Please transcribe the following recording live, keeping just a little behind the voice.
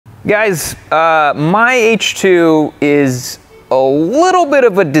Guys, my H2 is a little bit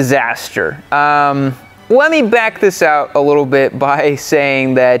of a disaster. Let me back this out a little bit by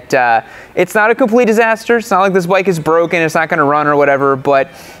saying that it's not a complete disaster. It's not like this bike is broken, it's not gonna run or whatever, but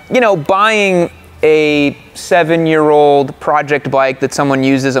you know, buying a 7-year-old project bike that someone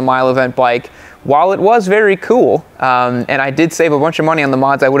used as a mile event bike, while it was very cool, and I did save a bunch of money on the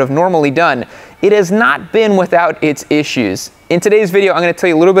mods I would have normally done, it has not been without its issues. In today's video, I'm going to tell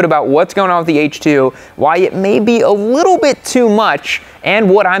you a little bit about what's going on with the H2, why it may be a little bit too much, and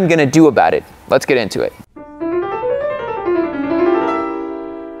what I'm going to do about it. Let's get into it.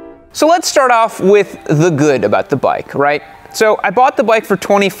 So let's start off with the good about the bike, right? So I bought the bike for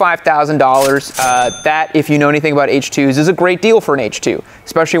 $25,000. That, if you know anything about H2s, is a great deal for an H2,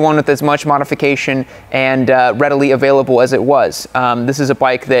 especially one with as much modification and readily available as it was. This is a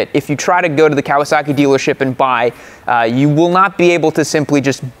bike that if you try to go to the Kawasaki dealership and buy, you will not be able to simply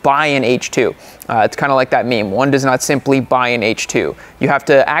just buy an H2. It's kind of like that meme. One does not simply buy an H2. You have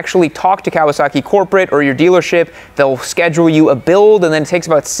to actually talk to Kawasaki corporate or your dealership. They'll schedule you a build, and then it takes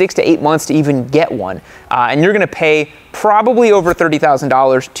about 6 to 8 months to even get one. And you're going to pay probably over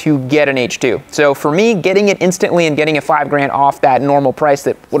 $30,000 to get an H2. So for me, getting it instantly and getting a $5 grand off that normal price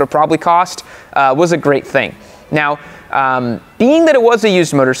that would have probably cost was a great thing. Now, being that it was a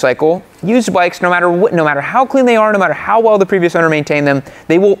used motorcycle, used bikes, no matter how clean they are, no matter how well the previous owner maintained them,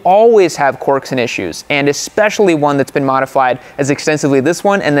 they will always have quirks and issues, and especially one that's been modified as extensively as this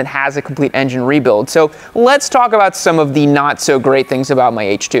one and that has a complete engine rebuild. So let's talk about some of the not so great things about my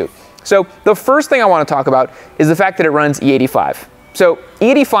H2. So the first thing I want to talk about is the fact that it runs E85. So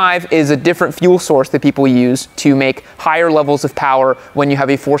E85 is a different fuel source that people use to make higher levels of power when you have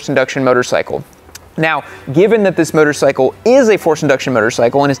a forced induction motorcycle. Now, given that this motorcycle is a forced induction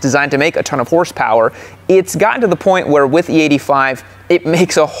motorcycle and is designed to make a ton of horsepower, it's gotten to the point where with E85, it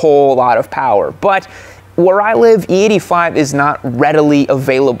makes a whole lot of power. But where I live, E85 is not readily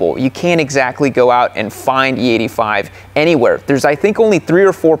available. You can't exactly go out and find E85 anywhere. There's, I think, only 3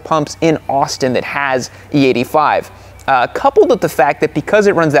 or 4 pumps in Austin that has E85. Coupled with the fact that because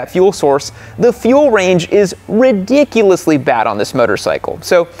it runs that fuel source, the fuel range is ridiculously bad on this motorcycle.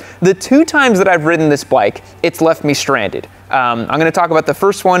 So the 2 times that I've ridden this bike, it's left me stranded. I'm going to talk about the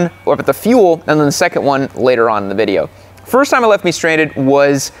first one, or about the fuel, and then the second one later on in the video. First time it left me stranded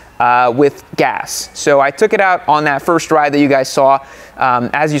was with gas. So I took it out on that first ride that you guys saw.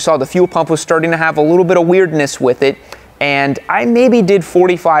 As you saw, the fuel pump was starting to have a little bit of weirdness with it, and I maybe did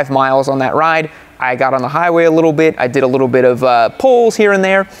 45 miles on that ride. I got on the highway a little bit, I did a little bit of pulls here and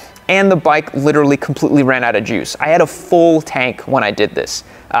there, and the bike literally completely ran out of juice. I had a full tank when I did this.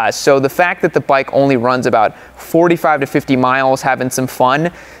 So the fact that the bike only runs about 45 to 50 miles having some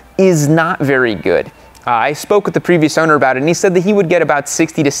fun is not very good. I spoke with the previous owner about it, and he said that he would get about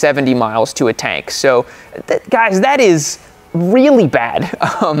 60 to 70 miles to a tank. So guys, that is really bad.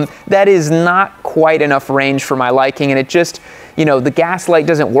 That is not quite enough range for my liking, and it just, you know, the gas light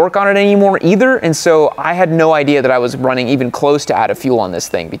doesn't work on it anymore either, and so I had no idea that I was running even close to out of fuel on this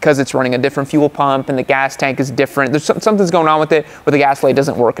thing because it's running a different fuel pump and the gas tank is different. There's something's going on with it where the gas light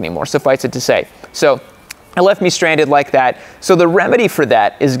doesn't work anymore, suffice it to say. So it left me stranded like that. So the remedy for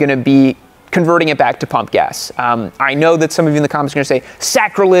that is going to be converting it back to pump gas. I know that some of you in the comments are going to say,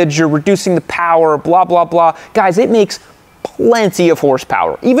 sacrilege, you're reducing the power, blah, blah, blah. Guys, it makes plenty of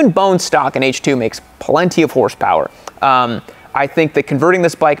horsepower. Even bone stock in H2 makes plenty of horsepower. I think that converting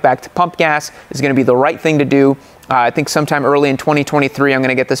this bike back to pump gas is going to be the right thing to do. I think sometime early in 2023, I'm going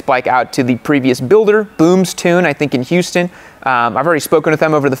to get this bike out to the previous builder, Boom's Tune, I think in Houston. I've already spoken with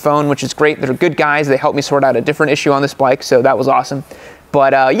them over the phone, which is great. They're good guys. They helped me sort out a different issue on this bike, so that was awesome.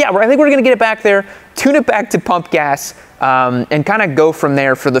 But yeah, I think we're going to get it back there, tune it back to pump gas, and kind of go from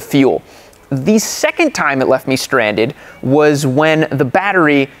there for the fuel. The second time it left me stranded was when the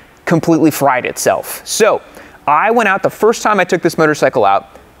battery completely fried itself. So I went out, the first time I took this motorcycle out,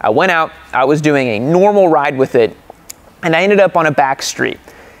 I went out, I was doing a normal ride with it, and I ended up on a back street.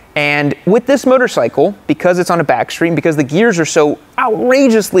 And with this motorcycle, because it's on a back street, and because the gears are so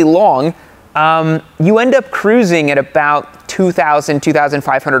outrageously long, you end up cruising at about 2,000,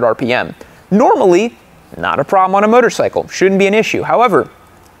 2,500 RPM. Normally, not a problem on a motorcycle, shouldn't be an issue. However,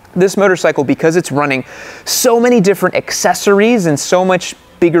 this motorcycle, because it's running so many different accessories and so much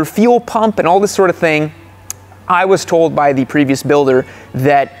bigger fuel pump and all this sort of thing, I was told by the previous builder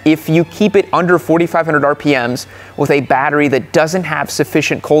that if you keep it under 4,500 RPMs with a battery that doesn't have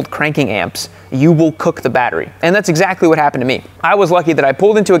sufficient cold cranking amps, you will cook the battery. And that's exactly what happened to me. I was lucky that I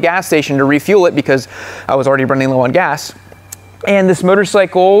pulled into a gas station to refuel it because I was already running low on gas. and this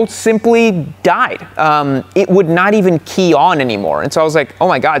motorcycle simply died. It would not even key on anymore. And so I was like, oh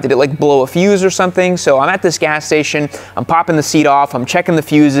my God, did it like blow a fuse or something? So I'm at this gas station, I'm popping the seat off, I'm checking the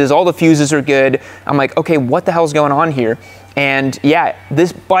fuses, all the fuses are good. I'm like, okay, what the hell's going on here? And yeah,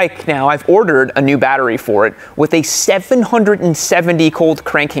 this bike now, I've ordered a new battery for it with a 770 cold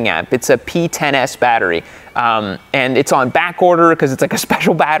cranking amp. It's a P10S battery. And it's on back order because it's like a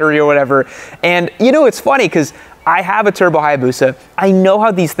special battery or whatever. And you know, it's funny because I have a Turbo Hayabusa. I know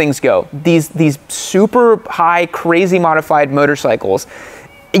how these things go. These super high, crazy modified motorcycles,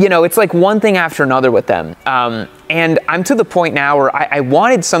 you know, it's like one thing after another with them. And I'm to the point now where I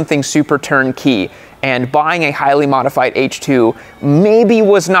wanted something super turnkey, and buying a highly modified H2 maybe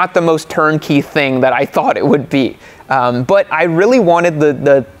was not the most turnkey thing that I thought it would be. But I really wanted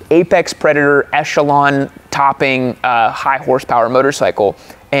the Apex Predator Echelon topping high horsepower motorcycle.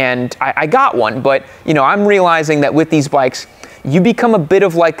 And I got one, but you know, I'm realizing that with these bikes, you become a bit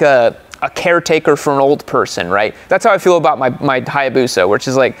of like a caretaker for an old person, right? That's how I feel about my Hayabusa, which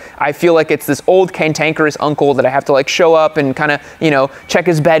is like, I feel like it's this old cantankerous uncle that I have to like show up and kind of, you know, check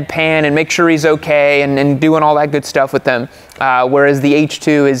his bedpan and make sure he's okay and doing all that good stuff with them. Whereas the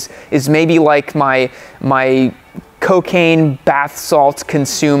H2 is maybe like my cocaine, bath salts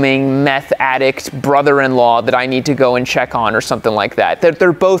consuming, meth addict brother-in-law that I need to go and check on or something like that.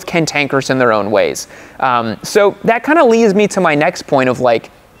 They're both cantankerous in their own ways. So that kind of leads me to my next point of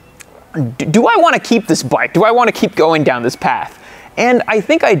like, do I want to keep this bike? Do I want to keep going down this path? And I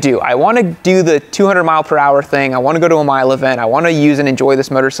think I do. I want to do the 200 mile per hour thing. I want to go to a mile event. I want to use and enjoy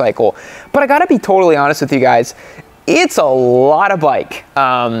this motorcycle. But I got to be totally honest with you guys. It's a lot of bike.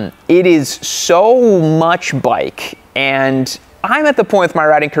 It is so much bike, and I'm at the point with my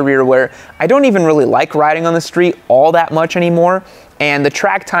riding career where I don't even really like riding on the street all that much anymore. And the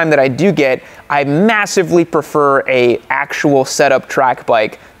track time that I do get, I massively prefer a actual setup track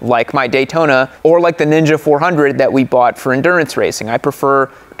bike like my Daytona or like the Ninja 400 that we bought for endurance racing. I prefer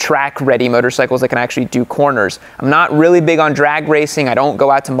track ready motorcycles that can actually do corners. I'm not really big on drag racing. I don't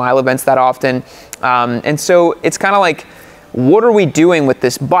go out to mile events that often. And so it's kind of like, what are we doing with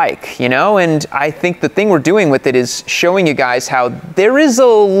this bike, you know? And I think the thing we're doing with it is showing you guys how there is a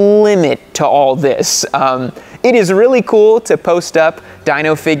limit to all this. It is really cool to post up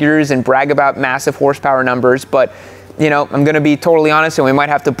dyno figures and brag about massive horsepower numbers, but you know, I'm gonna be totally honest, and we might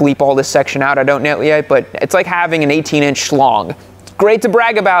have to bleep all this section out, I don't know yet, but it's like having an 18-inch schlong. It's great to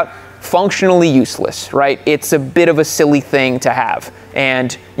brag about, functionally useless, right? It's a bit of a silly thing to have.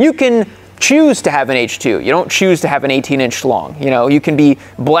 And you can choose to have an H2. You don't choose to have an 18-inch schlong. You know, you can be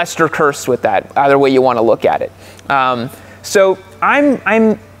blessed or cursed with that, either way you want to look at it. So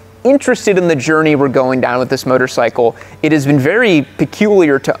I'm interested in the journey we're going down with this motorcycle. It has been very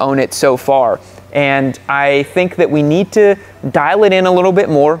peculiar to own it so far, and I think that we need to dial it in a little bit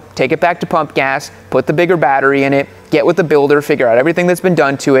more, take it back to pump gas, put the bigger battery in it, get with the builder, figure out everything that's been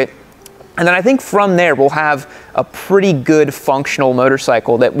done to it, and then I think from there we'll have a pretty good functional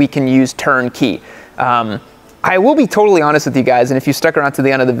motorcycle that we can use turnkey. I will be totally honest with you guys, and if you stuck around to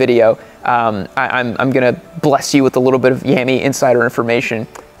the end of the video, I'm gonna bless you with a little bit of Yami insider information.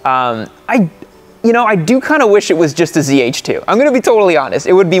 I do kind of wish it was just a ZH2. I'm gonna be totally honest.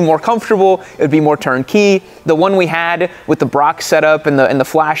 It would be more comfortable, it would be more turnkey. The one we had with the Brock setup and the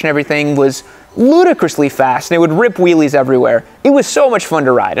flash and everything was ludicrously fast, and it would rip wheelies everywhere. It was so much fun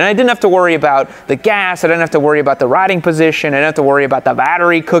to ride, and I didn't have to worry about the gas, I didn't have to worry about the riding position, I didn't have to worry about the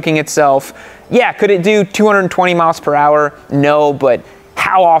battery cooking itself. Yeah, could it do 220 miles per hour? No, but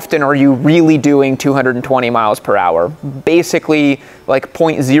how often are you really doing 220 miles per hour? Basically like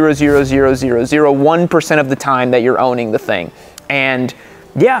 0.00001% of the time that you're owning the thing. And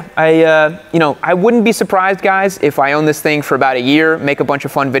yeah, I wouldn't be surprised, guys, if I own this thing for about a year, make a bunch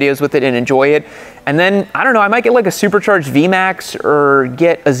of fun videos with it and enjoy it. And then, I don't know, I might get like a supercharged VMAX or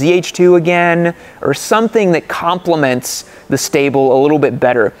get a ZH2 again or something that complements the stable a little bit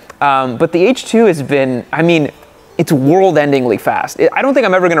better. But the H2 has been, I mean, it's world-endingly fast. I don't think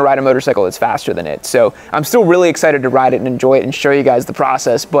I'm ever gonna ride a motorcycle that's faster than it. So I'm still really excited to ride it and enjoy it and show you guys the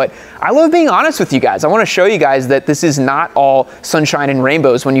process. But I love being honest with you guys. I wanna show you guys that this is not all sunshine and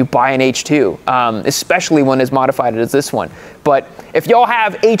rainbows when you buy an H2, especially one as modified as this one. But if y'all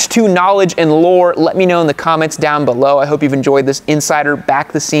have H2 knowledge and lore, let me know in the comments down below. I hope you've enjoyed this insider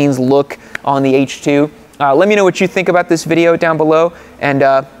back-the-scenes look on the H2. Let me know what you think about this video down below, and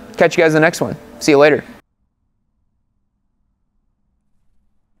catch you guys in the next one. See you later.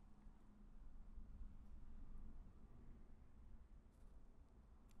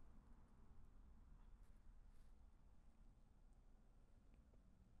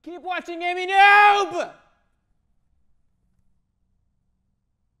 Keep watching Gaming Noob!